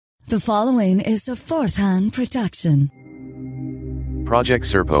The following is a fourth-hand production. Project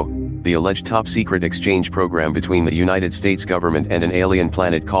Serpo, the alleged top-secret exchange program between the United States government and an alien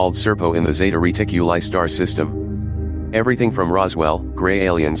planet called Serpo in the Zeta Reticuli star system. Everything from Roswell, gray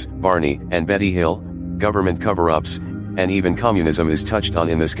aliens, Barney, and Betty Hill, government cover-ups, and even communism is touched on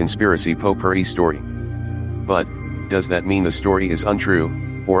in this conspiracy potpourri story. But, does that mean the story is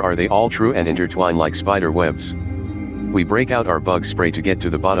untrue, or are they all true and intertwine like spider webs? We break out our bug spray to get to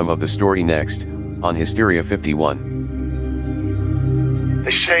the bottom of the story next, on Hysteria 51.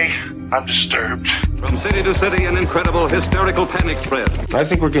 They say I'm disturbed. From city to city, an incredible hysterical panic spread. I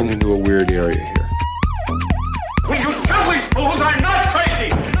think we're getting into a weird area here. Will you tell these fools I'm not crazy?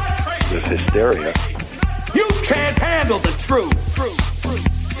 This hysteria. You can't handle the truth.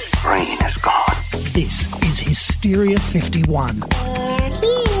 Brain is gone. This is Hysteria 51. They're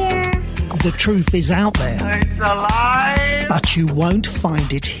here. The truth is out there, It's alive. but you won't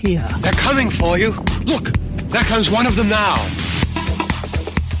find it here. They're coming for you. Look, there comes one of them now.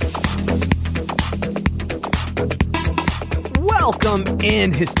 Welcome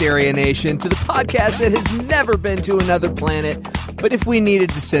in, Hysteria Nation, to the podcast that has never been to another planet, but if we needed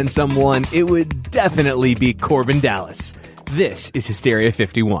to send someone, it would definitely be Corbin Dallas. This is Hysteria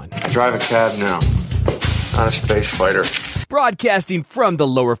 51. I drive a cab now. Not a space fighter. Broadcasting from the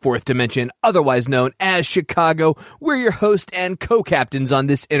lower fourth dimension, otherwise known as Chicago, we're your host and co-captains on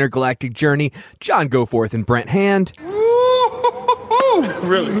this intergalactic journey, John Goforth and Brent Hand.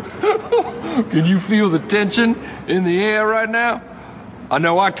 Really? Can you feel the tension in the air right now? I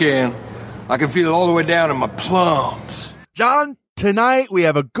know I can. I can feel it all the way down in my plums. John, tonight we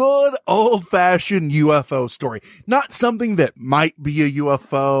have a good old-fashioned UFO story. Not something that might be a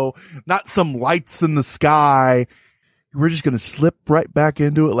UFO, not some lights in the sky. We're just going to slip right back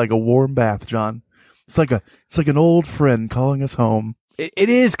into it like a warm bath, John. It's like an old friend calling us home. It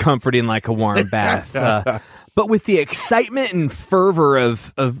is comforting like a warm bath, but with the excitement and fervor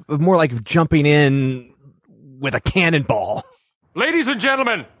of more like jumping in with a cannonball. Ladies and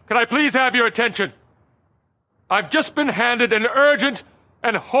gentlemen, can I please have your attention? I've just been handed an urgent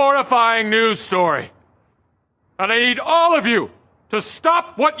and horrifying news story. And I need all of you to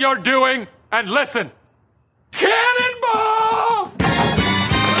stop what you're doing and listen. Cannonball!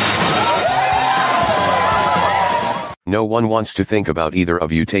 No one wants to think about either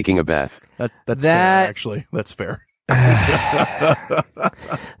of you taking a bath. That's fair, actually. That's fair.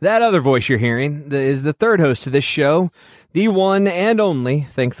 That other voice you're hearing is the third host of this show, the one and only,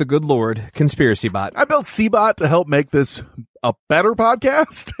 thank the good Lord, Conspiracy Bot. I built C-Bot to help make this a better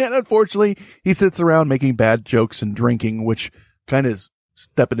podcast, and unfortunately, he sits around making bad jokes and drinking, which kind of is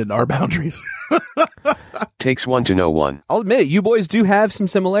stepping into our boundaries. Takes one to know one. I'll admit it, you boys do have some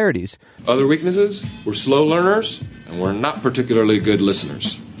similarities. Other weaknesses? We're slow learners, and we're not particularly good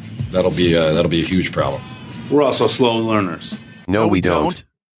listeners. That'll be a huge problem. We're also slow learners. No, we don't.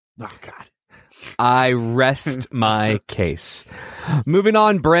 Oh, God. I rest my case. Moving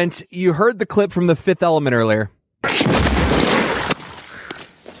on, Brent, you heard the clip from The Fifth Element earlier.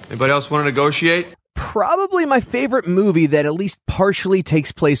 Anybody else want to negotiate? Probably my favorite movie that at least partially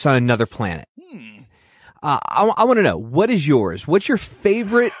takes place on another planet. I want to know, what is yours? What's your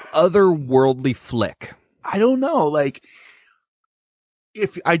favorite otherworldly flick? I don't know. Like,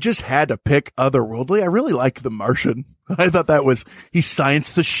 if I just had to pick otherworldly, I really like The Martian. I thought he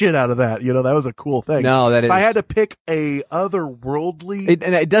scienced the shit out of that. You know, that was a cool thing. No, that is. If I had to pick a otherworldly.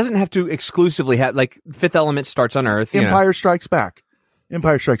 And it doesn't have to exclusively have, like, Fifth Element starts on Earth. Empire Strikes Back.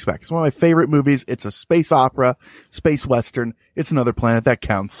 Empire Strikes Back. It's one of my favorite movies. It's a space opera, space western. It's another planet. That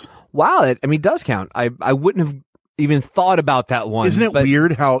counts. Wow. It does count. I wouldn't have even thought about that one. Isn't it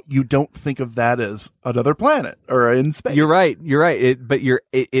weird how you don't think of that as another planet or in space? You're right.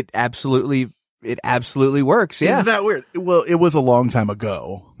 It absolutely works. Yeah. Isn't that weird? Well, it was a long time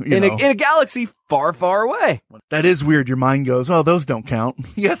ago. In a galaxy far, far away. That is weird. Your mind goes, oh, those don't count.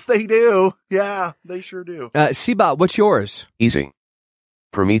 Yes, they do. Yeah, they sure do. C-Bot, what's yours? Easy.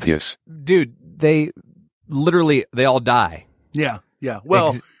 Prometheus. Dude, they all die. Yeah.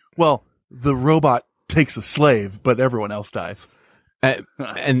 Well, the robot takes a slave, but everyone else dies. And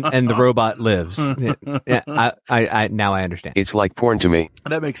the robot lives. Yeah, I now I understand. It's like porn to me.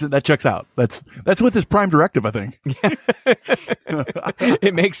 That makes it. That checks out. That's with his Prime Directive, I think.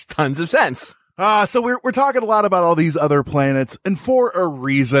 It makes tons of sense. So we're talking a lot about all these other planets, and for a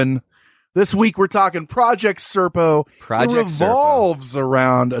reason. This week we're talking Project Serpo. It revolves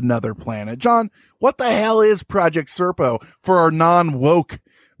around another planet. John, what the hell is Project Serpo for our non-woke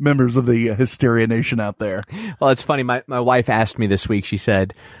members of the Hysteria Nation out there? Well, it's funny. My wife asked me this week, she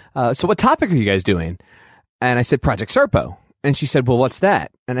said, so what topic are you guys doing? And I said, Project Serpo. And she said, well, what's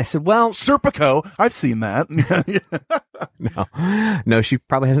that? And I said, well, Serpico. I've seen that. No, she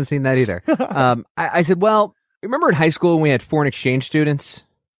probably hasn't seen that either. I said, well, remember in high school when we had foreign exchange students?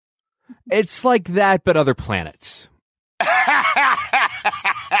 It's like that, but other planets.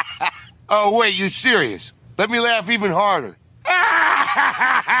 Oh, wait, you serious? Let me laugh even harder.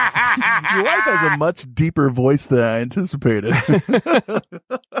 Your wife has a much deeper voice than I anticipated.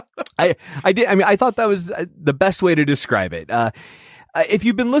 I did. I mean, I thought that was the best way to describe it. If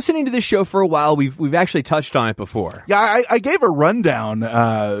you've been listening to this show for a while, we've actually touched on it before. Yeah, I gave a rundown.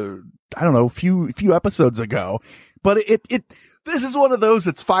 I don't know, a few episodes ago, but this is one of those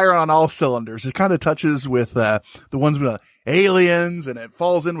that's firing on all cylinders. It kind of touches with the ones with aliens, and it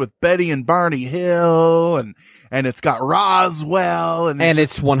falls in with Betty and Barney Hill, and it's got Roswell, and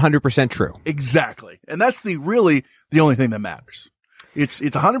it's 100% true. Exactly, and that's the only thing that matters. It's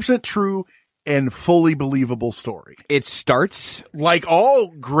 100% true and fully believable story. It starts like all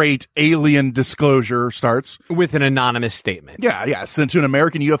great alien disclosure starts with an anonymous statement. Yeah, sent to an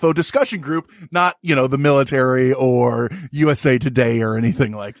American UFO discussion group, not, the military or USA Today or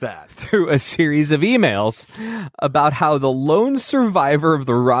anything like that. Through a series of emails about how the lone survivor of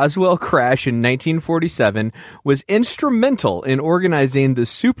the Roswell crash in 1947 was instrumental in organizing the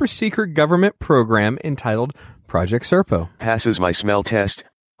super secret government program entitled Project Serpo. Passes my smell test.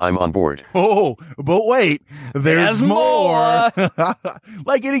 I'm on board. Oh, but wait, there's more.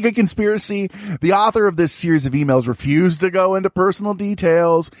 Like any good conspiracy, the author of this series of emails refused to go into personal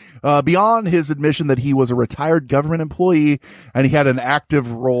details beyond his admission that he was a retired government employee and he had an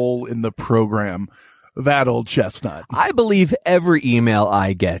active role in the program. That old chestnut. I believe every email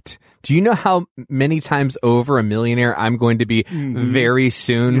I get. Do you know how many times over a millionaire I'm going to be very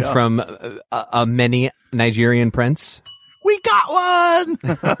soon from a many Nigerian prince? We got one.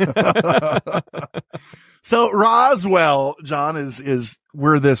 So Roswell, John, is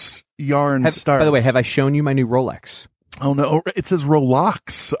where this yarn starts. By the way, have I shown you my new Rolex? Oh no, it says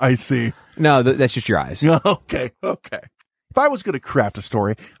Rolex. I see. No, that's just your eyes. Okay. If I was going to craft a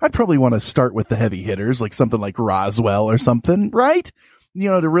story, I'd probably want to start with the heavy hitters, like something like Roswell or something, right?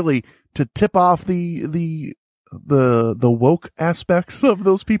 To tip off the woke aspects of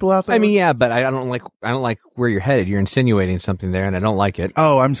those people out there. I mean, yeah, but I don't like where you're headed. You're insinuating something there, and I don't like it.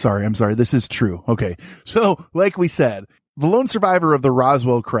 Oh, I'm sorry. This is true. Okay. So, like we said, the lone survivor of the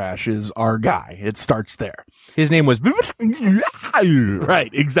Roswell crash is our guy. It starts there. His name was... Right,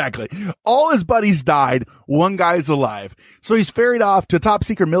 exactly. All his buddies died. One guy's alive. So he's ferried off to a top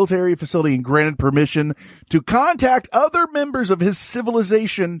secret military facility and granted permission to contact other members of his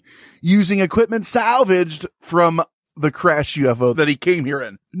civilization using equipment salvaged from the crash UFO that he came here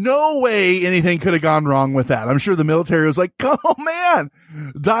in. No way anything could have gone wrong with that. I'm sure the military was like, oh man,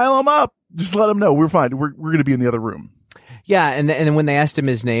 dial him up. Just let him know. We're fine. We're going to be in the other room. Yeah, and then when they asked him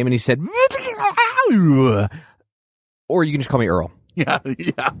his name, and he said, or you can just call me Earl. Yeah.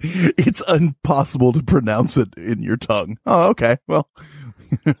 It's impossible to pronounce it in your tongue. Oh, okay. Well,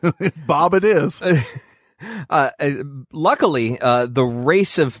 Bob it is. Luckily, the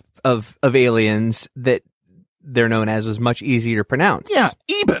race of aliens that they're known as was much easier to pronounce. Yeah,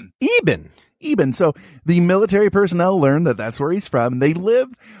 Eben. So the military personnel learned that that's where he's from. They live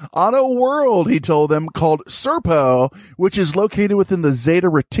on a world, he told them, called Serpo, which is located within the Zeta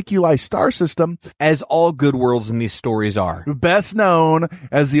Reticuli star system. As all good worlds in these stories are. Best known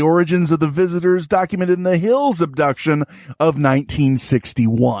as the origins of the visitors documented in the Hills abduction of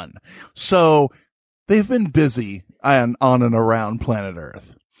 1961. So they've been busy on and around planet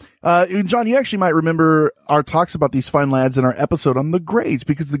Earth. John, you actually might remember our talks about these fine lads in our episode on the Greys,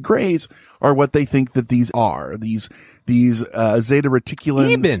 because the Greys are what they think that these are. These Zeta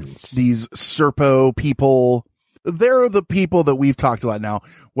Reticulans, Ebens. These Serpo people. They're the people that we've talked about now,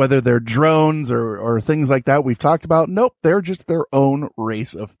 whether they're drones or things like that we've talked about. Nope, they're just their own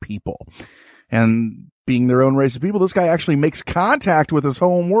race of people. And being their own race of people, this guy actually makes contact with his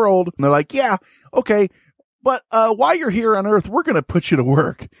home world. And they're like, yeah, okay. But while you're here on Earth, we're going to put you to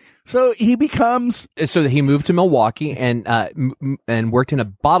work. So he moved to Milwaukee and worked in a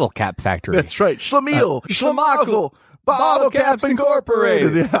bottle cap factory. That's right. Schlemazel, Bottle Caps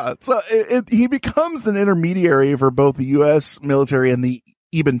Incorporated. Yeah. So he becomes an intermediary for both the U.S. military and the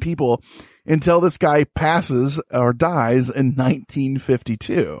Eben people until this guy passes or dies in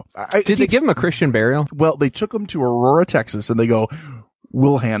 1952. Did they give him a Christian burial? Well, they took him to Aurora, Texas, and they go,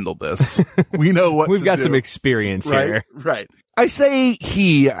 we'll handle this. We know what We've got some experience here. Right. I say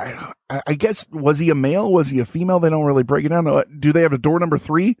I guess, was he a male? Was he a female? They don't really break it down. Do they have a door number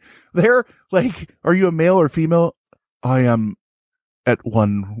 3 there? Like, are you a male or female? I am at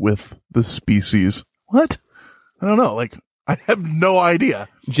one with the species. What? I don't know. Like, I have no idea.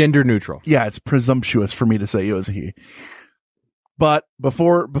 Gender neutral. Yeah, it's presumptuous for me to say it was he. But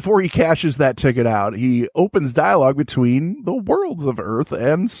before he cashes that ticket out, he opens dialogue between the worlds of Earth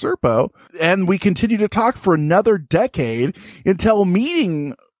and Serpo. And we continue to talk for another decade until a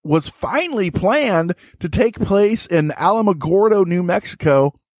meeting was finally planned to take place in Alamogordo, New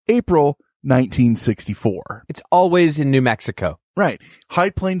Mexico, April 1964. It's always in New Mexico. Right. High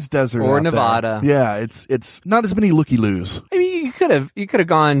Plains Desert. Or Nevada. There. Yeah, it's not as many looky-loos. I mean, you could have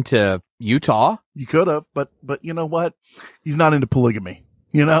gone to Utah. You could have, but you know what? He's not into polygamy,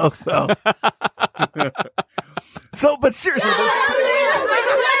 you know, so. But seriously.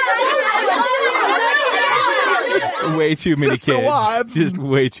 Way too many Sister kids. Wives. Just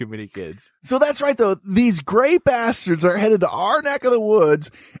way too many kids. So that's right, though. These gray bastards are headed to our neck of the woods,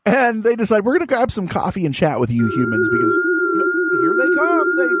 and they decide we're going to grab some coffee and chat with you humans because here they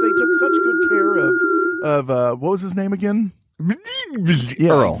come. They took such good care of what was his name again?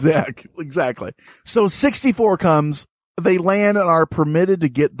 Yeah, Earl. Exactly. So 64 comes. They land and are permitted to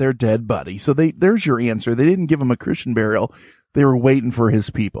get their dead buddy. So there's your answer. They didn't give him a Christian burial. They were waiting for his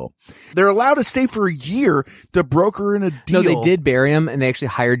people. They're allowed to stay for a year to broker in a deal. No, they did bury him, and they actually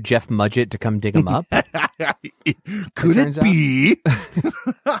hired Jeff Mudgett to come dig him up. Could it be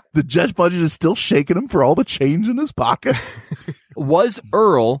the Jeff Mudgett is still shaking him for all the change in his pockets? Was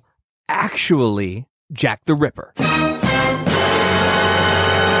Earl actually Jack the Ripper?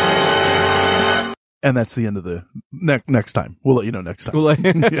 And that's the end of the next time. We'll let you know next time.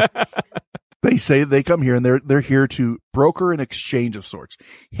 Yeah. They say they come here and they're here to broker an exchange of sorts.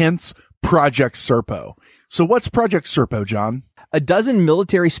 Hence Project Serpo. So what's Project Serpo, John? A dozen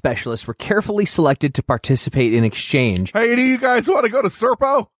military specialists were carefully selected to participate in exchange. Hey, do you guys want to go to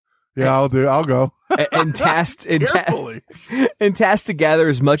Serpo? Yeah, I'll go. and tasked to gather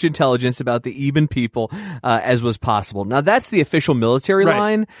as much intelligence about the Eben people as was possible. Now, that's the official military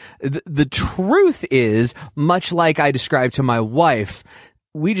line. The truth is, much like I described to my wife,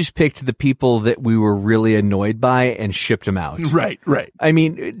 we just picked the people that we were really annoyed by and shipped them out. Right. I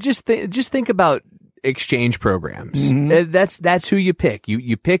mean, just think about exchange programs. Mm-hmm. That's who you pick.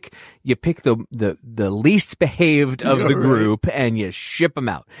 You pick the least behaved of the group and you ship them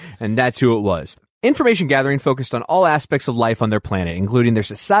out. And that's who it was. Information gathering focused on all aspects of life on their planet, including their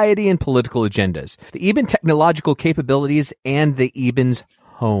society and political agendas, the Eben technological capabilities, and the Eben's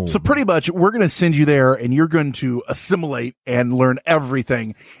home. So pretty much we're going to send you there and you're going to assimilate and learn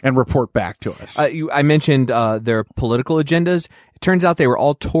everything and report back to us. I mentioned their political agendas. It turns out they were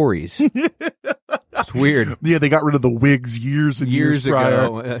all Tories. It's weird. Yeah, they got rid of the Whigs years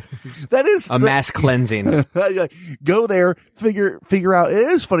ago. That is mass cleansing. Go there, figure out. It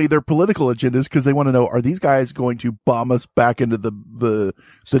is funny, their political agendas, because they want to know, are these guys going to bomb us back into the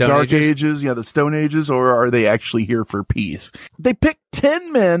Dark Ages, the Stone Ages, or are they actually here for peace? They picked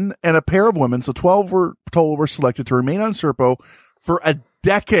 10 men and a pair of women, so 12 were selected to remain on Serpo for a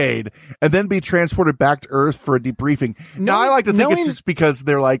decade and then be transported back to Earth for a debriefing. Now, I like to think it's just because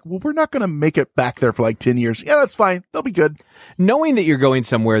they're like, well, we're not going to make it back there for like 10 years. Yeah, that's fine. They'll be good. Knowing that you're going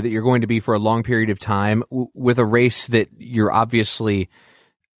somewhere that you're going to be for a long period of time with a race that you're obviously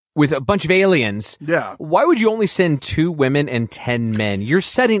with a bunch of aliens. Yeah. Why would you only send 2 women and 10 men? You're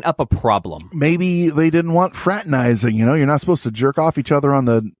setting up a problem. Maybe they didn't want fraternizing. You're not supposed to jerk off each other on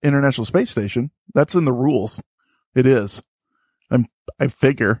the International Space Station. That's in the rules. It is. I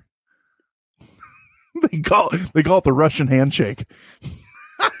figure. They call it the Russian handshake.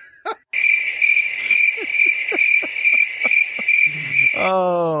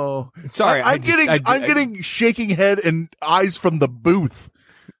 Oh, sorry. I'm getting shaking head and eyes from the booth.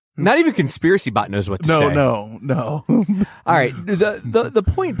 Not even Conspiracy Bot knows what to say. No. All right. The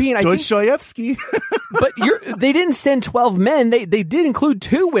point being, Dostoevsky. But they didn't send 12 men. They did include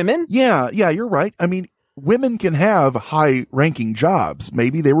 2 women. Yeah, you're right. I mean, women can have high-ranking jobs.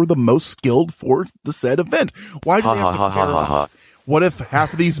 Maybe they were the most skilled for the said event. Why do they have to pair off? What if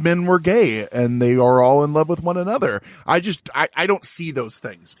half of these men were gay and they are all in love with one another? I don't see those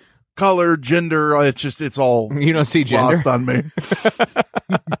things. Color, gender, it's all you don't see gender lost on me.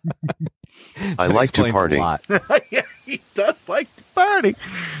 I like to party. Yeah, he does like to party.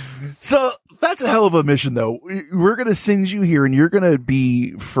 So that's a hell of a mission, though. We're going to send you here, and you're going to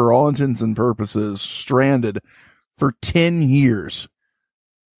be, for all intents and purposes, stranded for 10 years.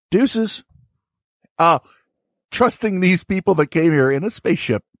 Deuces. Trusting these people that came here in a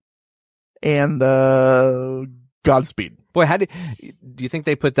spaceship. And Godspeed. Boy, do you think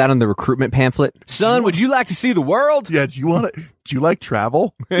they put that on the recruitment pamphlet? Son, would you like to see the world? Yeah, do you like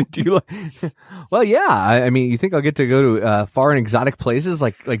travel? Well, yeah. I mean, you think I'll get to go to far and exotic places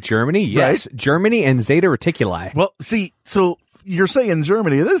like Germany? Yes, right? Germany and Zeta Reticuli. Well, see, so you're saying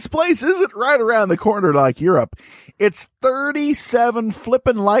Germany. This place isn't right around the corner like Europe. It's 37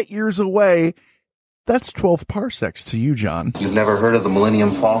 flippin' light years away. That's 12 parsecs to you, John. You've never heard of the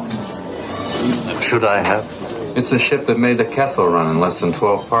Millennium Falcon? Should I have? It's a ship that made the Kessel run in less than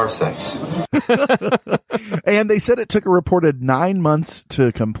 12 parsecs. And they said it took a reported 9 months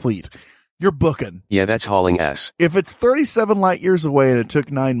to complete. You're booking. Yeah, that's hauling ass. If it's 37 light years away and it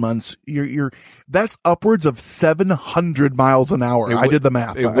took 9 months, that's upwards of 700 miles an hour. I did the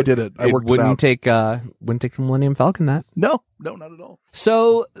math. I did it. I worked it out. Wouldn't take the Millennium Falcon that. No, not at all.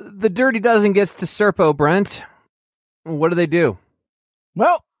 So the Dirty Dozen gets to Serpo, Brent. What do?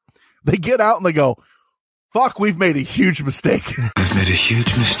 Well, they get out and they go, fuck, we've made a huge mistake. I've made a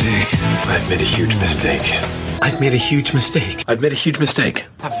huge mistake. I've made a huge mistake. I've made a huge mistake. I've made a huge mistake.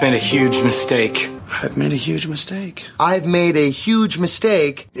 I've made a huge mistake. I've made a huge mistake. I've made a huge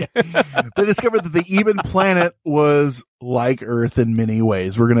mistake. They discovered that the Eben planet was like Earth in many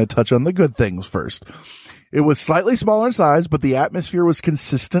ways. We're going to touch on the good things first. It was slightly smaller in size, but the atmosphere was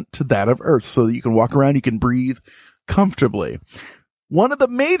consistent to that of Earth. So that you can walk around, you can breathe comfortably. One of the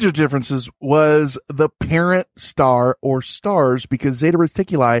major differences was the parent star or stars, because Zeta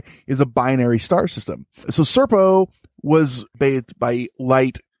Reticuli is a binary star system. So Serpo was bathed by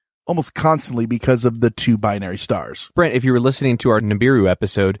light almost constantly because of the two binary stars. Brent, if you were listening to our Nibiru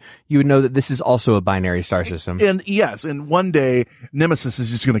episode, you would know that this is also a binary star system. And yes, and one day Nemesis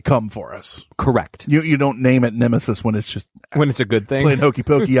is just going to come for us. Correct. You don't name it Nemesis when it's a good thing. Playing hokey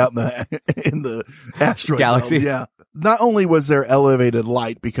pokey out in the asteroid galaxy. Realm. Yeah. Not only was there elevated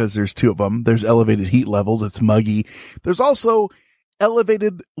light, because there's two of them, there's elevated heat levels, it's muggy. There's also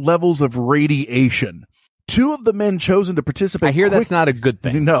elevated levels of radiation. Two of the men chosen to participate. I hear that's not a good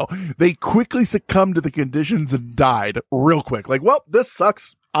thing. No, they quickly succumbed to the conditions and died real quick. Like, well, this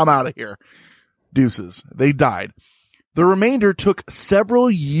sucks. I'm out of here. Deuces. They died. The remainder took several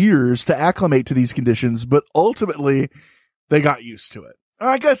years to acclimate to these conditions, but ultimately they got used to it.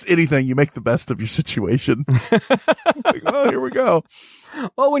 I guess anything, you make the best of your situation. Like, well, here we go.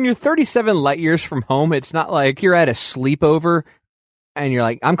 Well, when you're 37 light years from home, it's not like you're at a sleepover and you're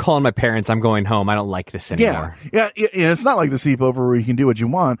like, I'm calling my parents, I'm going home, I don't like this anymore. Yeah, it's not like the sleepover where you can do what you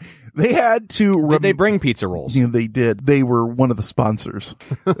want. They had to... Did they bring pizza rolls? You know, they did. They were one of the sponsors.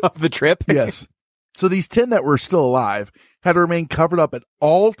 Of the trip? Yes. So these 10 that were still alive had to remain covered up at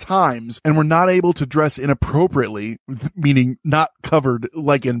all times and were not able to dress inappropriately, meaning not covered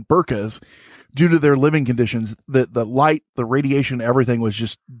like in burqas, due to their living conditions. The light, the radiation, everything was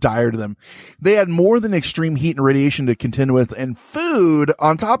just dire to them. They had more than extreme heat and radiation to contend with, and food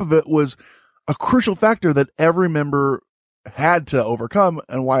on top of it was a crucial factor that every member had to overcome.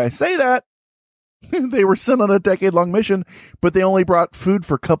 And why I say that, they were sent on a decade-long mission, but they only brought food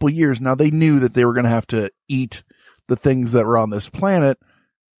for a couple years. Now, they knew that they were going to have to eat the things that were on this planet,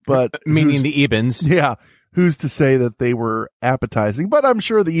 but... Meaning the Ebens. Yeah. Who's to say that they were appetizing? But I'm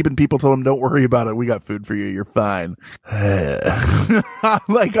sure the Eben people told them, don't worry about it. We got food for you. You're fine.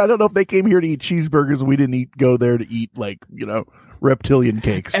 Like, I don't know if they came here to eat cheeseburgers and we didn't go there to eat, like, reptilian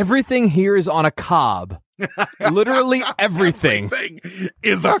cakes. Everything here is on a cob. Literally everything. Everything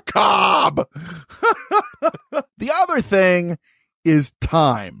is a cob. The other thing is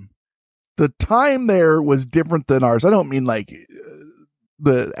time. The time there was different than ours. I don't mean like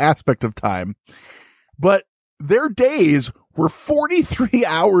the aspect of time, but their days were 43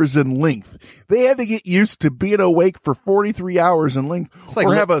 hours in length. They had to get used to being awake for 43 hours in length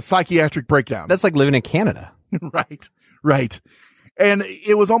or have a psychiatric breakdown. That's like living in Canada. Right. And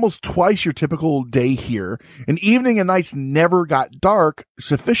it was almost twice your typical day here. And evening and nights never got dark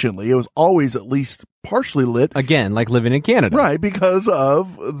sufficiently. It was always at least partially lit. Again, like living in Canada. Right, because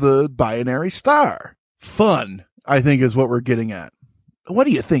of the binary star. Fun, I think, is what we're getting at. What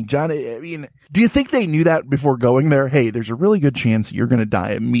do you think, John? I mean, do you think they knew that before going there? Hey, there's a really good chance that you're going to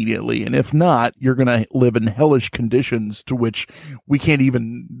die immediately. And if not, you're going to live in hellish conditions to which we can't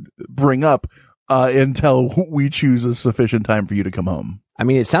even bring up until we choose a sufficient time for you to come home. I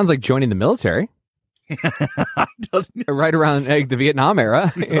mean, it sounds like joining the military. Right around the Vietnam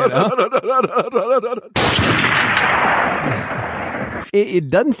era. It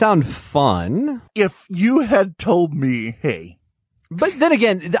doesn't sound fun. If you had told me, hey. But then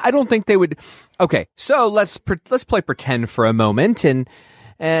again, I don't think they would. Okay, so let's play pretend for a moment. And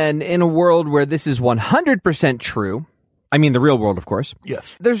in a world where this is 100% true, I mean, the real world, of course.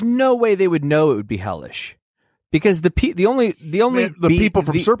 Yes. There's no way they would know it would be hellish Because the people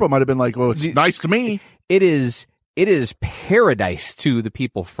from Serpo might have been like, "Well, it's nice to me." It is paradise to the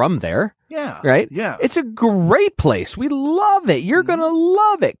people from there. Yeah. Right? Yeah. It's a great place. We love it. You're going to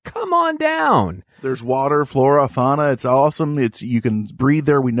love it. Come on down. There's water, flora, fauna. It's awesome. You can breathe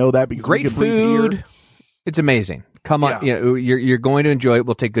there. We know that because great we can food. Breathe here. It's amazing. Come on. Yeah. You're going to enjoy it.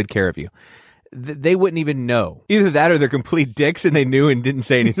 We'll take good care of you. They wouldn't even know. Either that or they're complete dicks and they knew and didn't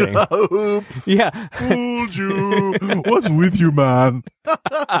say anything. Oops. Yeah. Fooled you. What's with you, man?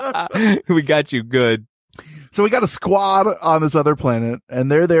 We got you good. So we got a squad on this other planet,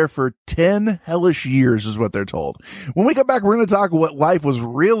 and they're there for 10 hellish years is what they're told. When we come back, we're going to talk what life was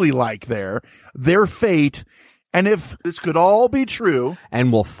really like there, their fate, and if this could all be true.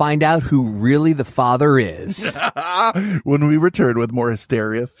 And we'll find out who really the father is. When we return with more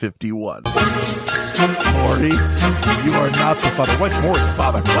Hysteria 51. Morty, you are not the father. What's Morty's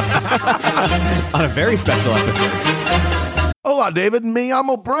father? On a very special episode. Hola, David. Me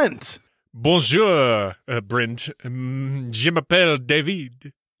llamo Brent. Bonjour, Brent. Je m'appelle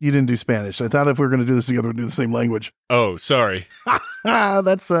David. You didn't do Spanish. I thought if we were going to do this together, we'd do the same language. Oh, sorry.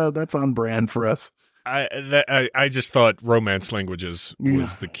 That's on brand for us. I just thought romance languages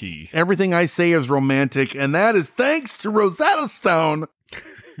was the key. Everything I say is romantic, and that is thanks to Rosetta Stone.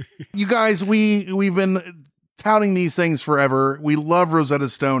 You guys, we've been touting these things forever. We love Rosetta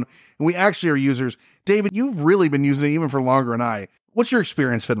Stone, and we actually are users. David, you've really been using it even for longer than I. What's your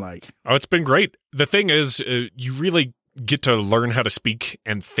experience been like? Oh, it's been great. The thing is, you really get to learn how to speak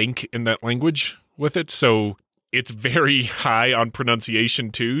and think in that language with it. So it's very high on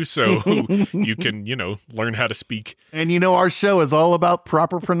pronunciation too. So you can, learn how to speak. And our show is all about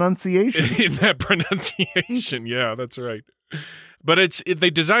proper pronunciation. In that pronunciation. Yeah, that's right. But they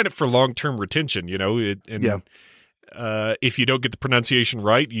design it for long-term retention, if you don't get the pronunciation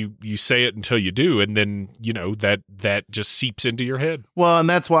right, you say it until you do, and then that just seeps into your head. Well, and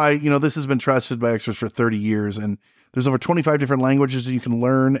that's why this has been trusted by experts for 30 years, and there's over 25 different languages that you can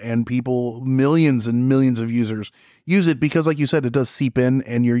learn, and millions and millions of users use it because, like you said, it does seep in,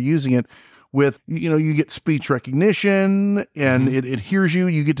 and you're using it with you get speech recognition, and it hears you.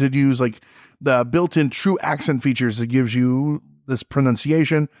 You get to use like the built-in true accent features that gives you this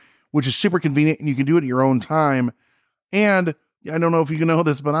pronunciation, which is super convenient, and you can do it at your own time. And I don't know if you know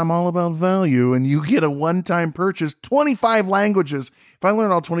this, but I'm all about value, and you get a one-time purchase, 25 languages. If I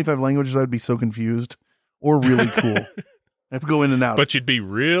learned all 25 languages, I'd be so confused or really cool. I have to go in and out. But you'd be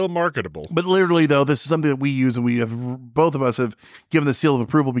real marketable. But literally, though, this is something that we use, and both of us have given the seal of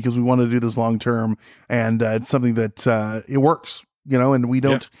approval because we want to do this long-term, and it's something that it works. And we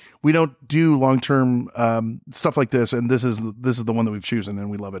don't do long-term stuff like this. And this is the one that we've chosen, and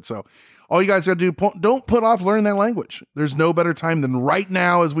we love it. So all you guys got to do, don't put off learning that language. There's no better time than right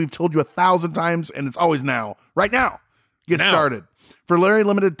now, as we've told you 1,000 times, and it's always now. Right now. Get started. For a very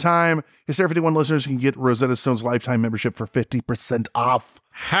limited time, Hysteria 51 listeners can get Rosetta Stone's lifetime membership for 50% off.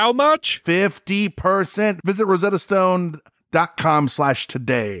 How much? 50%. Visit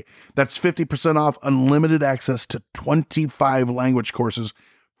rosettastone.com/today. That's 50% off unlimited access to 25 language courses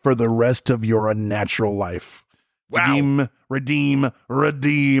for the rest of your unnatural life. Wow. Redeem.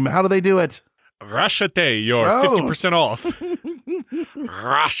 How do they do it? Rashate, you're 50% off.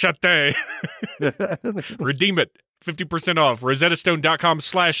 Rashate. Redeem it. 50% off.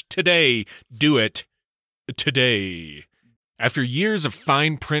 rosettastone.com/today. Do it today. After years of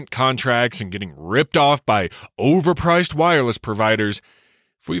fine print contracts and getting ripped off by overpriced wireless providers,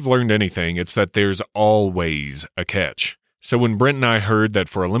 if we've learned anything, it's that there's always a catch. So when Brent and I heard that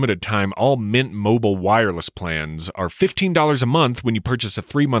for a limited time, all Mint Mobile wireless plans are $15 a month when you purchase a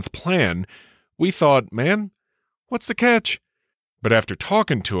 3-month plan, we thought, man, what's the catch? But after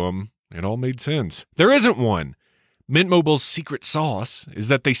talking to him, it all made sense. There isn't one. Mint Mobile's secret sauce is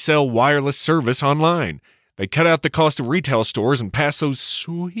that they sell wireless service online. They cut out the cost of retail stores and pass those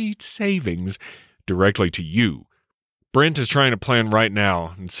sweet savings directly to you. Brent is trying a plan right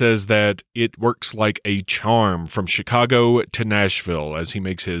now and says that it works like a charm from Chicago to Nashville as he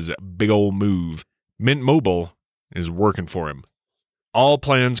makes his big ol' move. Mint Mobile is working for him. All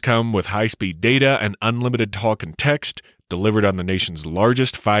plans come with high-speed data and unlimited talk and text delivered on the nation's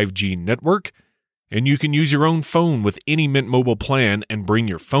largest 5G network, and you can use your own phone with any Mint Mobile plan and bring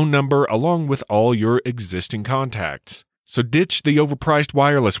your phone number along with all your existing contacts. So ditch the overpriced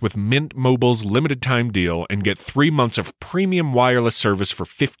wireless with Mint Mobile's limited time deal and get 3 months of premium wireless service for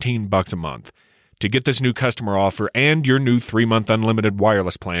 $15 a month. To get this new customer offer and your new 3-month unlimited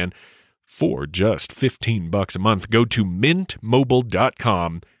wireless plan for just $15 a month, go to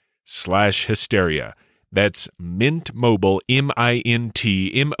mintmobile.com/hysteria. That's mintmobile,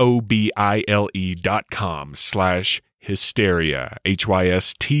 mintmobile.com/hysteria,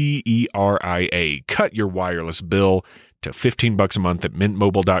 HYSTERIA. Cut your wireless bill to $15 a month at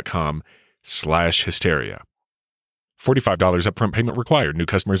mintmobile.com/hysteria. $45 upfront payment required. New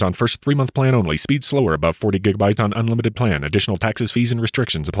customers on first 3-month plan only. Speed slower above 40 gigabytes on unlimited plan. Additional taxes, fees, and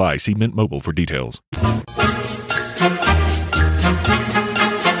restrictions apply. See Mint Mobile for details.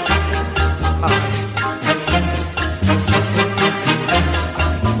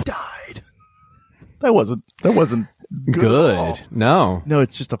 Died. That wasn't good. No,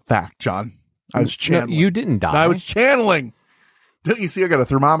 it's just a fact, John. I was channeling. No, you didn't die. I was channeling. Don't you see I got a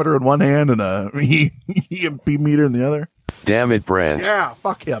thermometer in one hand and a EMP meter in the other? Damn it, Brent. Yeah,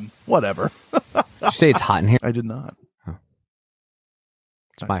 fuck him. Whatever. Did you say it's hot in here? I did not. Oh.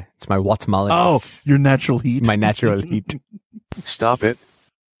 It's my Guatemalan. Oh, your natural heat. My natural heat. Stop it.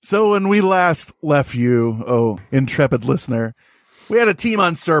 So when we last left you, intrepid listener, we had a team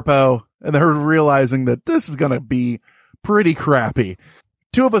on Serpo, and they're realizing that this is going to be pretty crappy.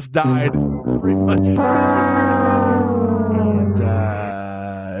 2 of us died pretty much.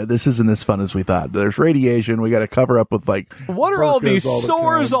 This isn't as fun as we thought. There's radiation. We got to cover up with what are all these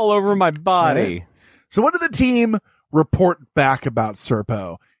sores all over my body? Right? So what did the team report back about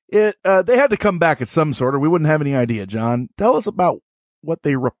Serpo? They had to come back at some sort, or we wouldn't have any idea. John, tell us about what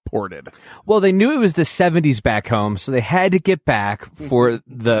they reported. Well, they knew it was the 70s back home, so they had to get back for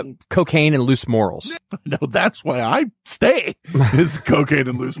the cocaine and loose morals. No, that's why I stay, is cocaine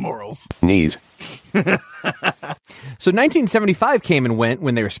and loose morals. Need. So 1975 came and went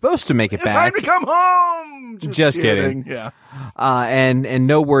when they were supposed to make it back. Time to come home! Just kidding. Yeah. And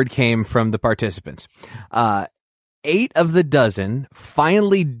no word came from the participants. 8 of the dozen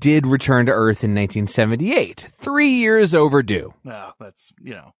finally did return to Earth in 1978. 3 years overdue. No, that's,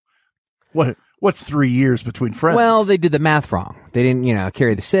 what's 3 years between friends? Well, they did the math wrong. They didn't,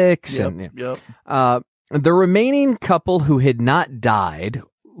 carry the 6. Yep. The remaining couple who had not died,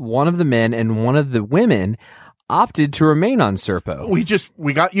 one of the men and one of the women, opted to remain on Serpo.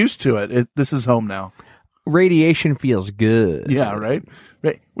 We got used to it. This is home now. Radiation feels good. Yeah, right?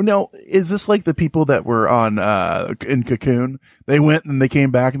 Right. Well, now, is this like the people that were on in Cocoon? They went and they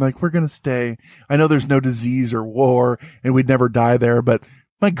came back and we're going to stay. I know there's no disease or war and we'd never die there, but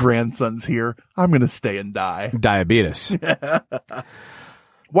my grandson's here. I'm going to stay and die. Diabetes.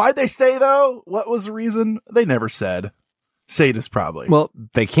 Why'd they stay, though? What was the reason? They never said. Sadist, probably. Well,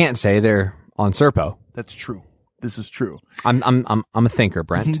 they can't say they're on Serpo. That's true. This is true. I'm a thinker,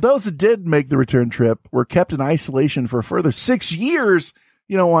 Brent. Those that did make the return trip were kept in isolation for a further 6 years.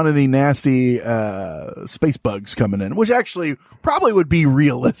 You don't want any nasty space bugs coming in, which actually probably would be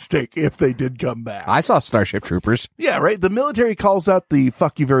realistic if they did come back. I saw Starship Troopers. Yeah, right. The military calls out the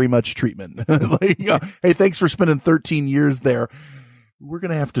fuck you very much treatment. Hey, thanks for spending 13 years there. We're going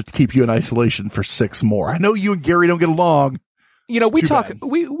to have to keep you in isolation for 6 more. I know you and Gary don't get along. We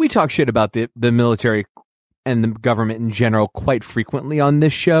talk shit about the military and the government in general quite frequently on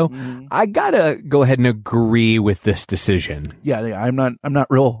this show. Mm-hmm. I gotta go ahead and agree with this decision. Yeah, I'm not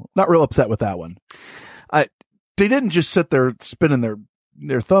real upset with that one. They didn't just sit there spinning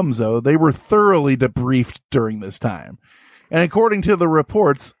their thumbs though. They were thoroughly debriefed during this time. And according to the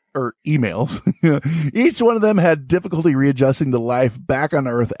reports or emails, each one of them had difficulty readjusting to life back on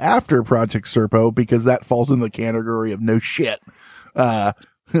Earth after Project Serpo because that falls in the category of no shit.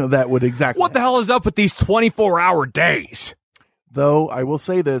 That would exactly. What the hell is up with these 24-hour days? Though I will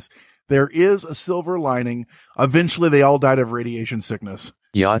say this, there is a silver lining. Eventually, they all died of radiation sickness.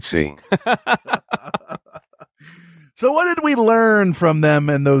 Yahtzee. So what did we learn from them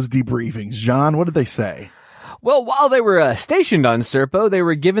in those debriefings, John? What did they say? Well, while they were stationed on Serpo, they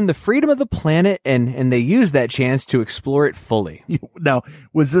were given the freedom of the planet, and they used that chance to explore it fully. Now,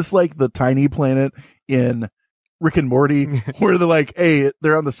 was this like the tiny planet in Rick and Morty, where they're like, hey,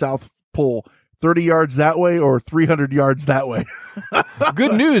 they're on the South Pole, 30 yards that way or 300 yards that way?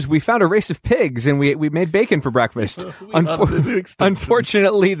 Good news, we found a race of pigs and we made bacon for breakfast.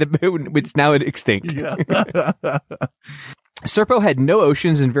 Unfortunately, it's now extinct. Yeah. Serpo had no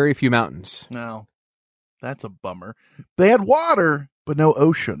oceans and very few mountains. No, that's a bummer. They had water, but no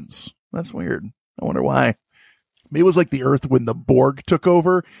oceans. That's weird. I wonder why. Maybe it was like the Earth when the Borg took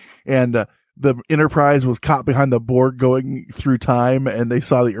over and the Enterprise was caught behind the Borg going through time, and they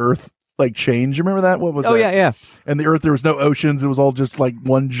saw the Earth change. You remember that? What was that? Oh, yeah. And the Earth, there was no oceans. It was all just like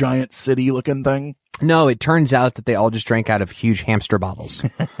one giant city looking thing. No, it turns out that they all just drank out of huge hamster bottles.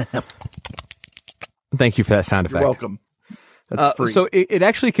 Thank you for that sound effect. You're welcome. That's free. So it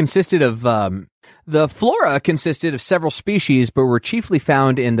actually consisted of the flora consisted of several species, but were chiefly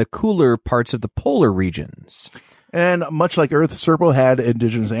found in the cooler parts of the polar regions. And much like Earth, Serpo had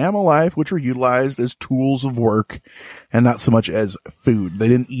indigenous animal life, which were utilized as tools of work and not so much as food. They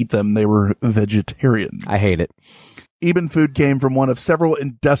didn't eat them. They were vegetarians. I hate it. Eben food came from one of several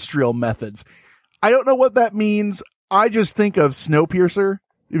industrial methods. I don't know what that means. I just think of Snowpiercer.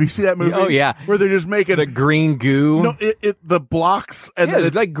 If you see that movie, oh yeah, where they're just making the green goo. No, the blocks, and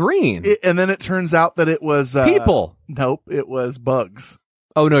it's like green. And then it turns out that it was people. Nope, it was bugs.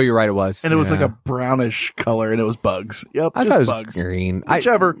 Oh no, you're right. It was, and it was like a brownish color, and it was bugs. Yep, I just thought it was bugs. Green.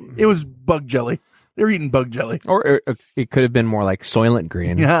 Whichever, it was bug jelly. They were eating bug jelly, or it could have been more like Soylent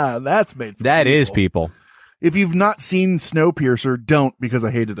Green. Yeah, that's made. That is people. If you've not seen Snowpiercer, don't, because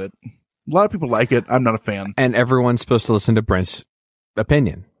I hated it. A lot of people like it. I'm not a fan. And everyone's supposed to listen to Brent's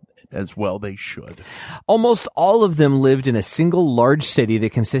opinion. As well they should. Almost all of them lived in a single large city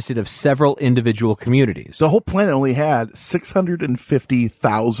that consisted of several individual communities. The whole planet only had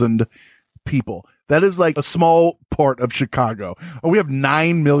 650,000 people. That is like a small part of Chicago. We have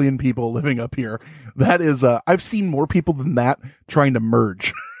 9 million people living up here. That is, I've seen more people than that trying to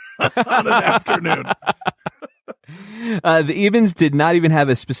merge on an afternoon. The Ebens did not even have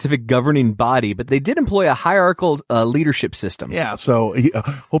a specific governing body, but they did employ a hierarchical leadership system. Yeah, so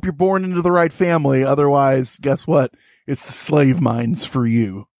hope you're born into the right family. Otherwise, guess what? It's the slave mines for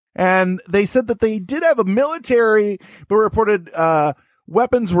you. And they said that they did have a military, but reported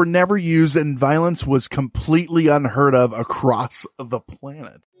weapons were never used and violence was completely unheard of across the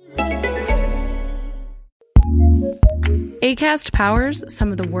planet. Acast powers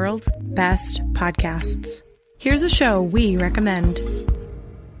some of the world's best podcasts. Here's a show we recommend.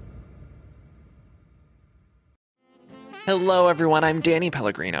 Hello, everyone. I'm Danny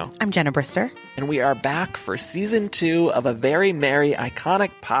Pellegrino. I'm Jenna Brister. And we are back for season 2 of a very merry,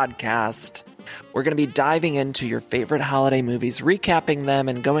 iconic podcast. We're going to be diving into your favorite holiday movies, recapping them,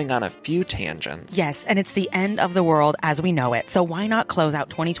 and going on a few tangents. Yes, and it's the end of the world as we know it. So why not close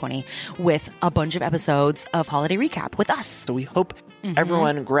out 2020 with a bunch of episodes of Holiday Recap with us? So we hope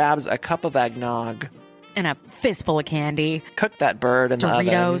everyone grabs a cup of eggnog. And a fistful of candy. Cook that bird in the oven.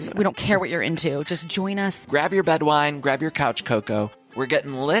 Doritos. We don't care what you're into. Just join us. Grab your bed wine. Grab your couch cocoa. We're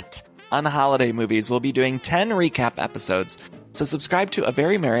getting lit on the holiday movies. We'll be doing 10 recap episodes. So subscribe to A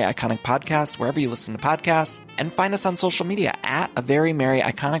Very Merry Iconic Podcast wherever you listen to podcasts. And find us on social media at A Very Merry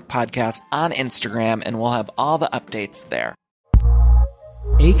Iconic Podcast on Instagram. And we'll have all the updates there.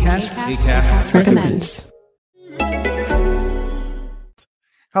 Acast recommends.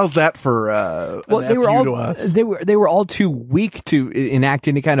 How's that for well, they were all to us? They were all too weak to enact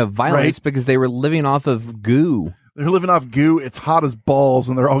any kind of violence because they were living off of goo. They're living off goo. It's hot as balls,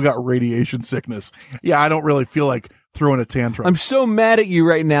 and they're all got radiation sickness. Yeah, I don't really feel like throwing a tantrum. I'm so mad at you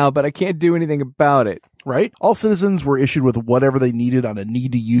right now, but I can't do anything about it. Right? All citizens were issued with whatever they needed on a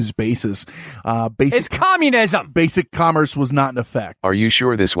need-to-use basis. It's communism! Basic commerce was not in effect. Are you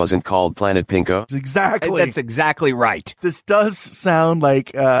sure this wasn't called Planet Pinko? Exactly. That's exactly right. This does sound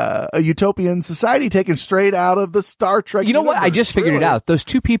like a utopian society taken straight out of the Star Trek You know universe. what? I just figured it out. Those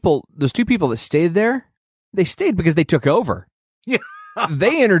two people that stayed there, they stayed because they took over. Yeah.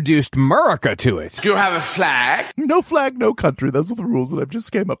 They introduced America to it. Do you have a flag? No flag, no country. Those are the rules that I've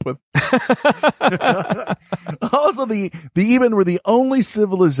just came up with. Also, the Eben were the only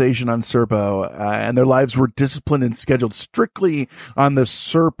civilization on Serpo, and their lives were disciplined and scheduled strictly on the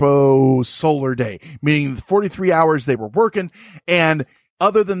Serpo solar day, meaning 43 hours they were working, and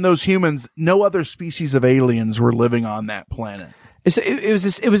other than those humans, no other species of aliens were living on that planet. It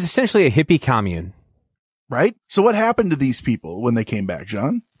was essentially a hippie commune. Right? So what happened to these people when they came back,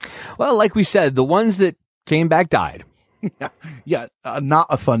 John? Well, like we said, the ones that came back died. Yeah, not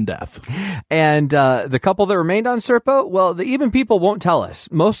a fun death. And the couple that remained on Serpo, well, the Eben people won't tell us,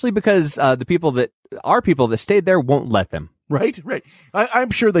 mostly because the people that stayed there won't let them. Right. I'm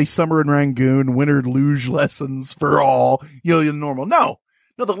sure they summer in Rangoon, winter luge lessons for all, normal. No,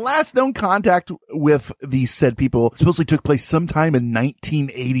 the last known contact with these said people supposedly took place sometime in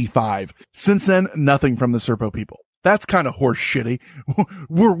 1985. Since then, nothing from the Serpo people. That's kind of horse shitty.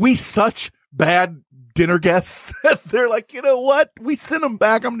 Were we such bad dinner guests? They're like, you know what? We sent them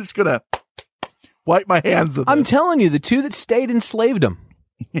back. I'm just going to wipe my hands of this. I'm telling you, the two that stayed enslaved them.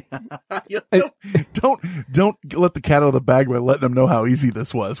 Don't let the cat out of the bag by letting them know how easy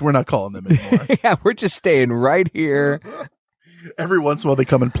this was. We're not calling them anymore. Yeah, we're just staying right here. Every once in a while they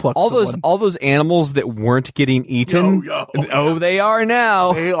come and pluck all those animals that weren't getting eaten. Oh, they are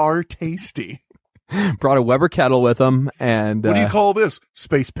now. They are tasty. Brought a Weber kettle with him. And what do you call this?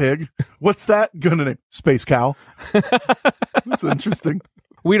 Space pig? What's that gonna name? Space cow? That's interesting.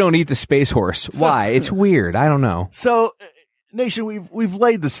 We don't eat the space horse. Why? It's weird. I don't know. So, Nation, we've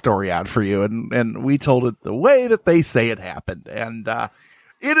laid the story out for you, and we told it the way that they say it happened. And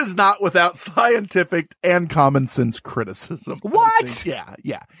it is not without scientific and common sense criticism. What?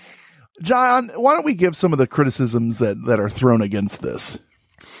 Yeah. John, why don't we give some of the criticisms that are thrown against this?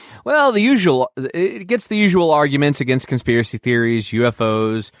 Well, it gets the usual arguments against conspiracy theories,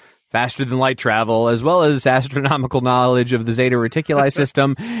 UFOs, faster than light travel, as well as astronomical knowledge of the Zeta Reticuli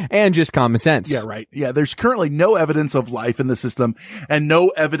system and just common sense. Yeah, right. Yeah, there's currently no evidence of life in the system and no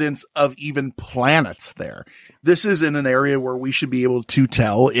evidence of even planets there. This is in an area where we should be able to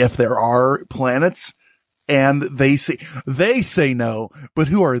tell if there are planets, and they say no, but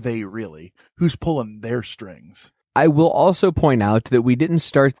who are they really? Who's pulling their strings? I will also point out that we didn't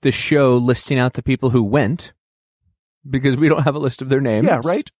start the show listing out the people who went, because we don't have a list of their names. Yeah,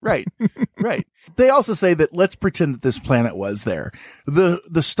 right. They also say that let's pretend that this planet was there.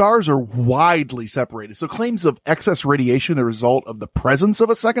 The stars are widely separated. So claims of excess radiation, a result of the presence of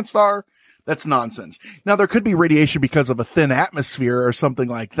a second star, that's nonsense. Now, there could be radiation because of a thin atmosphere or something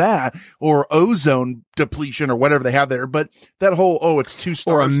like that, or ozone depletion or whatever they have there. But that whole, it's two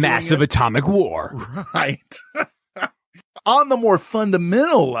stars. Or a massive atomic war. Right. On the more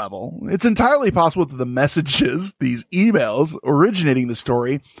fundamental level, it's entirely possible that the messages, these emails originating the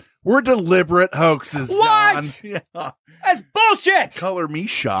story, were deliberate hoaxes. What? John. Yeah. That's bullshit. Color me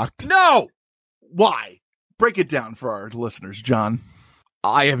shocked. No. Why? Break it down for our listeners, John.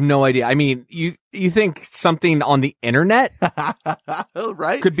 I have no idea. I mean, you think something on the internet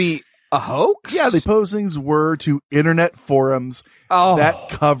right? could be a hoax? Yeah, the postings were to internet forums that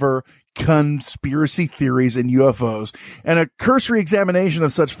cover conspiracy theories and UFOs, and a cursory examination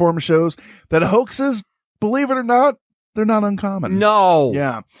of such forums shows that hoaxes, believe it or not, they're not uncommon. No.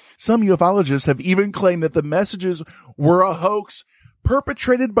 Yeah. Some ufologists have even claimed that the messages were a hoax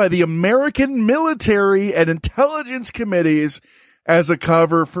perpetrated by the American military and intelligence committees as a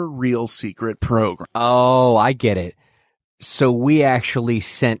cover for real secret programs. Oh, I get it. So we actually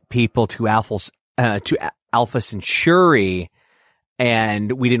sent people to Alpha Centauri,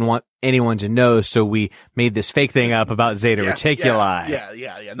 and we didn't want anyone to know, so we made this fake thing up about Zeta Reticuli.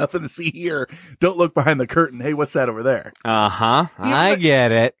 Yeah. Nothing to see here. Don't look behind the curtain. Hey, what's that over there? I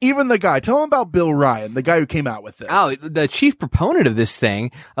get it. Even the guy, tell him about Bill Ryan, the guy who came out with this. Oh, the chief proponent of this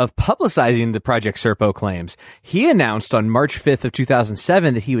thing, of publicizing the Project Serpo claims. He announced on March 5th of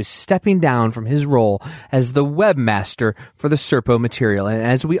 2007 that he was stepping down from his role as the webmaster for the Serpo material. And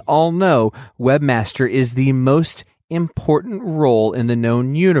as we all know, webmaster is the most important role in the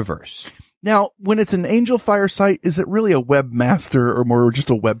known universe. Now, when it's an Angel Fire site, is it really a webmaster or more just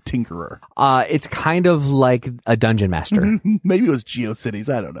a web tinkerer? It's kind of like a dungeon master. Maybe it was GeoCities.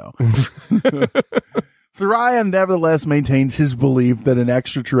 I don't know. Ryan nevertheless maintains his belief that an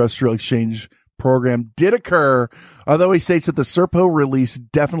extraterrestrial exchange program did occur, although he states that the Serpo release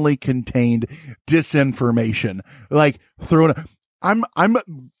definitely contained disinformation. Like, I'm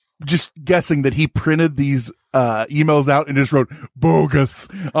just guessing that he printed these emails out and just wrote bogus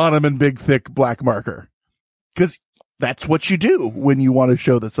on them in big, thick black marker. Because that's what you do when you want to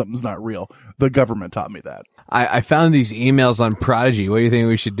show that something's not real. The government taught me that. I found these emails on Prodigy. What do you think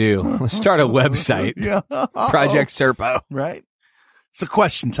we should do? Let's start a website. Yeah. Project Serpo. Right. So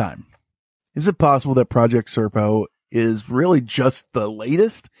question time. Is it possible that Project Serpo is really just the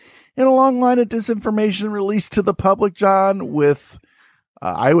latest in a long line of disinformation released to the public, John, with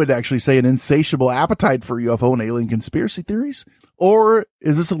I would actually say an insatiable appetite for UFO and alien conspiracy theories? Or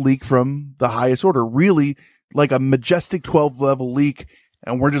is this a leak from the highest order? Really like a majestic 12-level leak,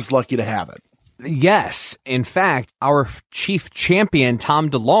 and we're just lucky to have it? Yes. In fact, our chief champion,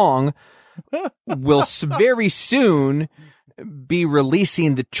 Tom DeLonge, will very soon be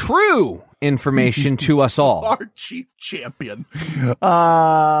releasing the true information to us all. Our chief champion.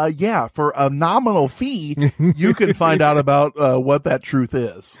 Yeah, for a nominal fee, you can find out about what that truth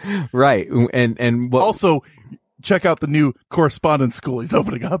is. Right. And what also, check out the new correspondence school he's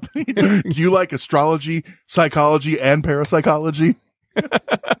opening up. Do you like astrology, psychology, and parapsychology?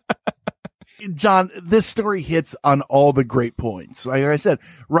 John, this story hits on all the great points. Like I said,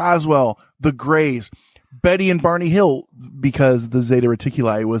 Roswell, the Greys, Betty and Barney Hill, because the Zeta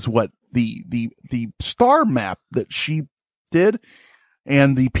Reticuli was what the star map that she did,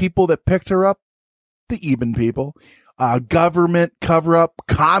 and the people that picked her up, the Eben people, government cover up,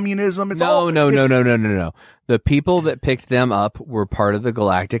 communism. It's No. The people that picked them up were part of the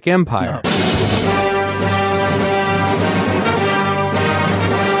Galactic Empire.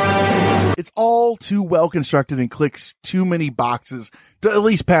 It's all too well constructed and clicks too many boxes to at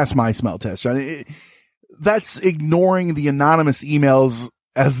least pass my smell test, John. That's ignoring the anonymous emails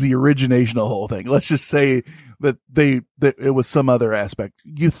as the origination of the whole thing. Let's just say that it was some other aspect.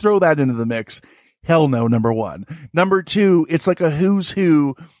 You throw that into the mix. Hell no, number one. Number two, it's like a who's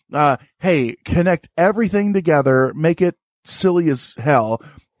who. Hey, connect everything together, make it silly as hell,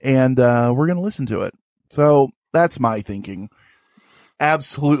 and we're going to listen to it. So that's my thinking.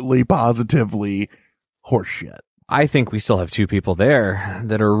 Absolutely, positively horseshit. I think we still have two people there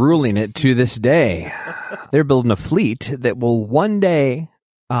that are ruling it to this day. They're building a fleet that will one day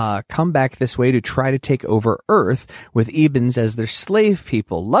come back this way to try to take over Earth with Ebens as their slave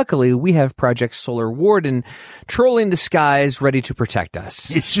people. Luckily, we have Project Solar Warden trolling the skies, ready to protect us.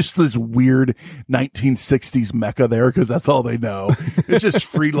 It's just this weird 1960s mecca there because that's all they know. It's just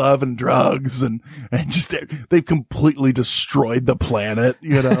free love and drugs and just they've completely destroyed the planet,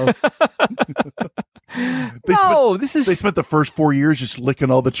 you know. They spent the first 4 years just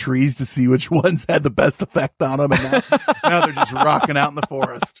licking all the trees to see which ones had the best effect on them, and now they're just rocking out in the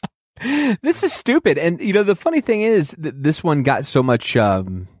forest. This is stupid. And, you know, the funny thing is that this one got so much,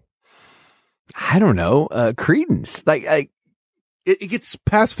 credence. It gets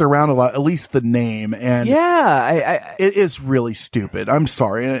passed around a lot, at least the name. And yeah, it is really stupid. I'm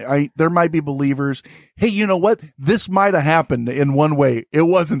sorry. There might be believers. Hey, you know what? This might have happened in one way. It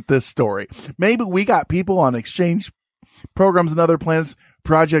wasn't this story. Maybe we got people on exchange programs and other planets.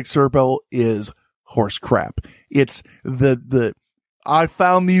 Project Serpo is horse crap. It's I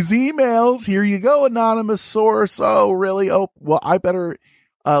found these emails. Here you go, anonymous source. Oh, really? Oh, well, I better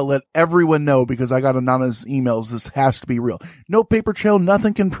let everyone know because I got anonymous emails. This has to be real. No paper trail.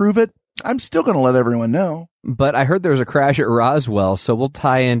 Nothing can prove it. I'm still going to let everyone know. But I heard there was a crash at Roswell, so we'll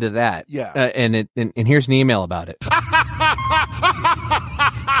tie into that. Yeah. And here's an email about it.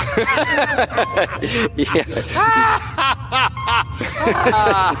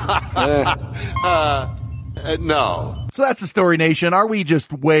 No. So that's the story, Nation. Are we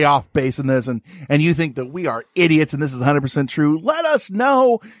just way off base in this and you think that we are idiots and this is 100% true? Let us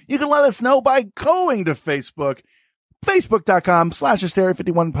know. You can let us know by going to Facebook,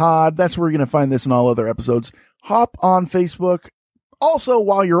 facebook.com/Hysteria51pod. That's where you're going to find this and all other episodes. Hop on Facebook. Also,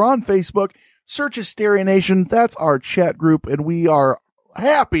 while you're on Facebook, search Hysteria Nation. That's our chat group, and we are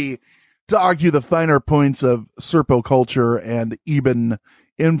happy to argue the finer points of Serpo culture and Eben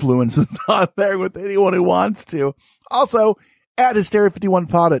influences on there with anyone who wants to. Also, at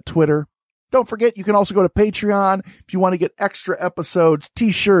Hysteria51pod at Twitter. Don't forget, you can also go to Patreon if you want to get extra episodes,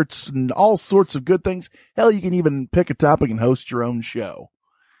 t-shirts, and all sorts of good things. Hell, you can even pick a topic and host your own show.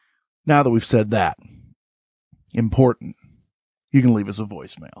 Now that we've said that, important, you can leave us a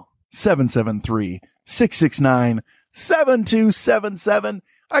voicemail. 773-669-7277.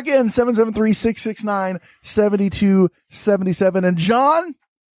 Again, 773-669-7277. And John,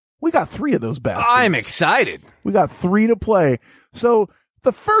 we got 3 of those bastards. I'm excited. We got 3 to play. So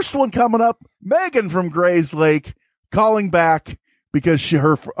the first one coming up, Megan from Grays Lake calling back because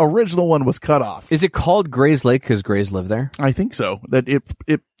her original one was cut off. Is it called Grays Lake because Grays live there? I think so. That it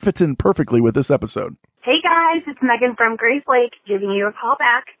fits in perfectly with this episode. Hey guys, it's Megan from Grays Lake giving you a call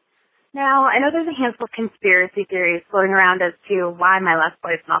back. Now, I know there's a handful of conspiracy theories floating around as to why my last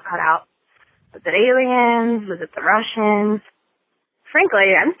voicemail cut out. Was it aliens? Was it the Russians?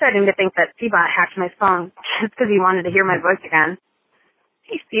 Frankly, I'm starting to think that Seabot hacked my phone just because he wanted to hear my voice again.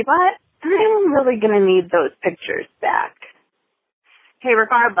 Hey, Seabot, I'm really going to need those pictures back. Hey,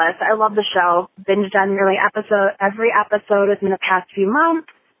 regardless, I love the show. Binged on nearly every episode within the past few months.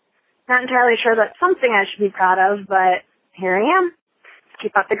 Not entirely sure that's something I should be proud of, but here I am.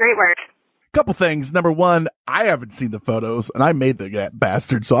 Keep up the great work. Couple things. Number 1, I haven't seen the photos, and I made the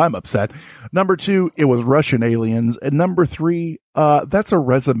bastard, so I'm upset. Number 2, it was Russian aliens. And number 3, that's a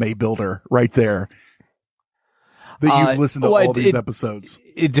resume builder right there. That you've listened to all these episodes.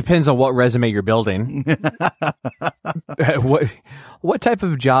 It depends on what resume you're building. What type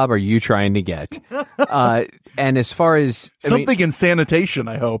of job are you trying to get? And as far as something in sanitation,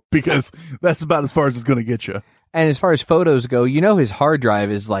 I hope, because that's about as far as it's going to get you. And as far as photos go, you know, his hard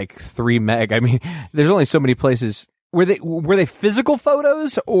drive is like 3 meg. I mean, there's only so many places. Were they physical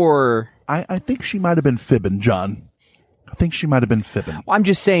photos or? I think she might have been fibbing, John. I think she might have been fibbing. Well, I'm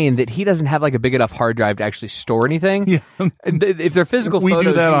just saying that he doesn't have like a big enough hard drive to actually store anything. Yeah. If they're physical photos, we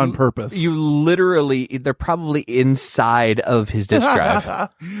do that on purpose. They're probably inside of his disk drive.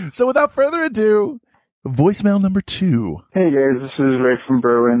 So without further ado, voicemail number 2. Hey guys, this is Ray from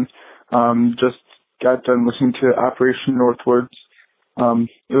Berwyn. Just got done listening to Operation Northwards. It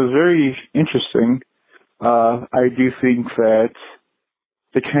was very interesting. I do think that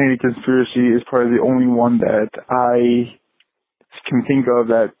the Kennedy conspiracy is probably the only one that I can think of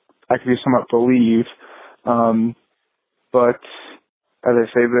that I could somewhat believe. But as I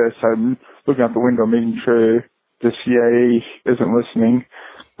say this, I'm looking out the window, making sure the CIA isn't listening.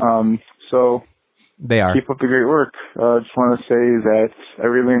 So they are. Keep up the great work. Just want to say that I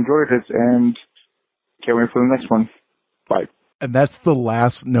really enjoyed it and can't wait for the next one. Bye. And that's the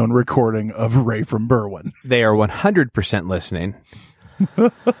last known recording of Ray from Berwyn. They are 100% listening.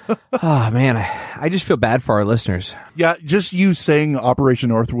 Oh, man, I just feel bad for our listeners. Yeah, just you saying Operation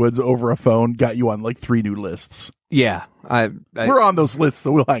Northwoods over a phone got you on like 3 new lists. Yeah. We're on those lists,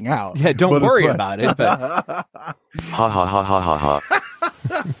 so we'll hang out. Yeah, don't worry about it. But. Ha ha ha ha ha ha.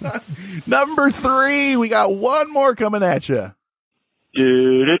 Number 3, we got one more coming at you.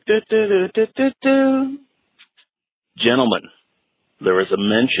 Gentlemen, there was a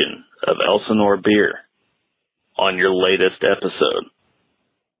mention of Elsinore beer on your latest episode.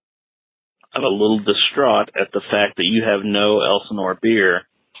 I'm a little distraught at the fact that you have no Elsinore beer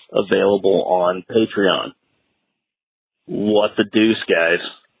available on Patreon. What the deuce, guys?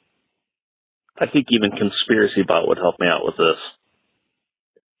 I think even Conspiracy Bot would help me out with this.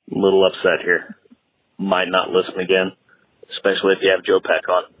 A little upset here. Might not listen again, especially if you have Joe Peck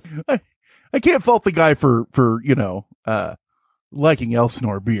on. I can't fault the guy for liking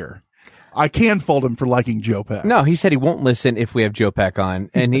Elsinore beer. I can fault him for liking Joe Peck. No, he said he won't listen if we have Joe Peck on,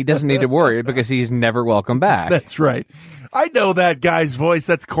 and he doesn't need to worry because he's never welcome back. That's right. I know that guy's voice.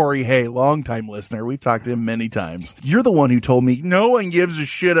 That's Corey Hay, longtime listener. We've talked to him many times. You're the one who told me no one gives a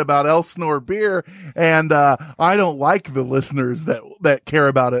shit about Elsinore beer, and I don't like the listeners that care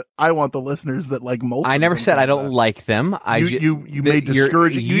about it. I want the listeners that like most. I never said I don't like them. You made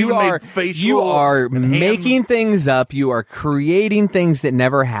discouraging. You are making things up. You are creating things that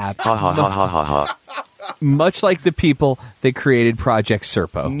never happened. Ha ha ha ha ha ha. Much like the people that created Project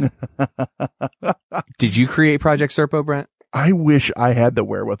Serpo. Did you create Project Serpo, Brent? I wish I had the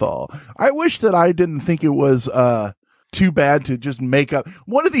wherewithal. I wish that I didn't think it was too bad to just make up.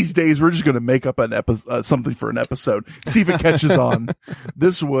 One of these days, we're just going to make up an something for an episode. See if it catches on.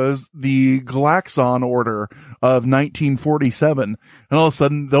 This was the Glaxon Order of 1947. And all of a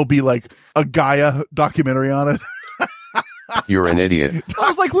sudden, there'll be like a Gaia documentary on it. You're an idiot. It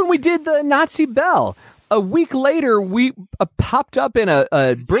was like when we did the Nazi Bell. A week later, we popped up in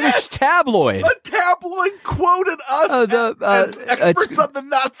a British tabloid. A tabloid quoted us as experts on the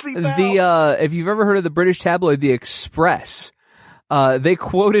Nazi Bell. If you've ever heard of the British tabloid, The Express, they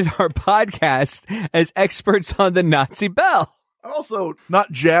quoted our podcast as experts on the Nazi Bell. I'm also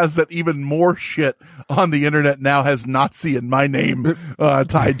not jazzed that even more shit on the internet now has Nazi in my name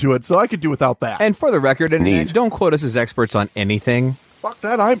tied to it, so I could do without that. And for the record, and don't quote us as experts on anything. Fuck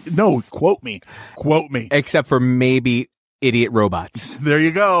that. No, quote me. Quote me. Except for maybe idiot robots. There you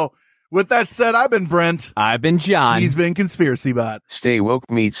go. With that said, I've been Brent. I've been John. He's been Conspiracy Bot. Stay woke,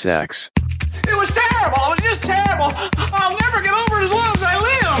 meat sacks. It was terrible. It was just terrible. I'll never get over it as long as I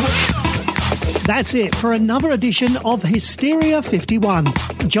live. That's it for another edition of Hysteria 51.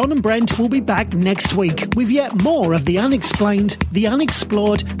 John and Brent will be back next week with yet more of the unexplained, the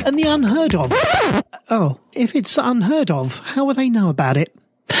unexplored, and the unheard of. Oh, if it's unheard of, how will they know about it?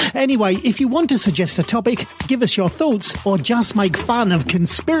 Anyway, if you want to suggest a topic, give us your thoughts, or just make fun of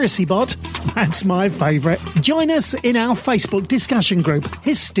Conspiracy Bot, that's my favourite. Join us in our Facebook discussion group,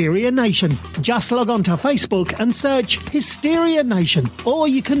 Hysteria Nation. Just log on to Facebook and search Hysteria Nation, or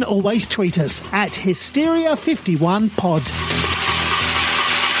you can always tweet us at Hysteria51pod.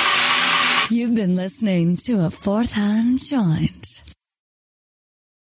 You've been listening to a Fourth Hand Joint.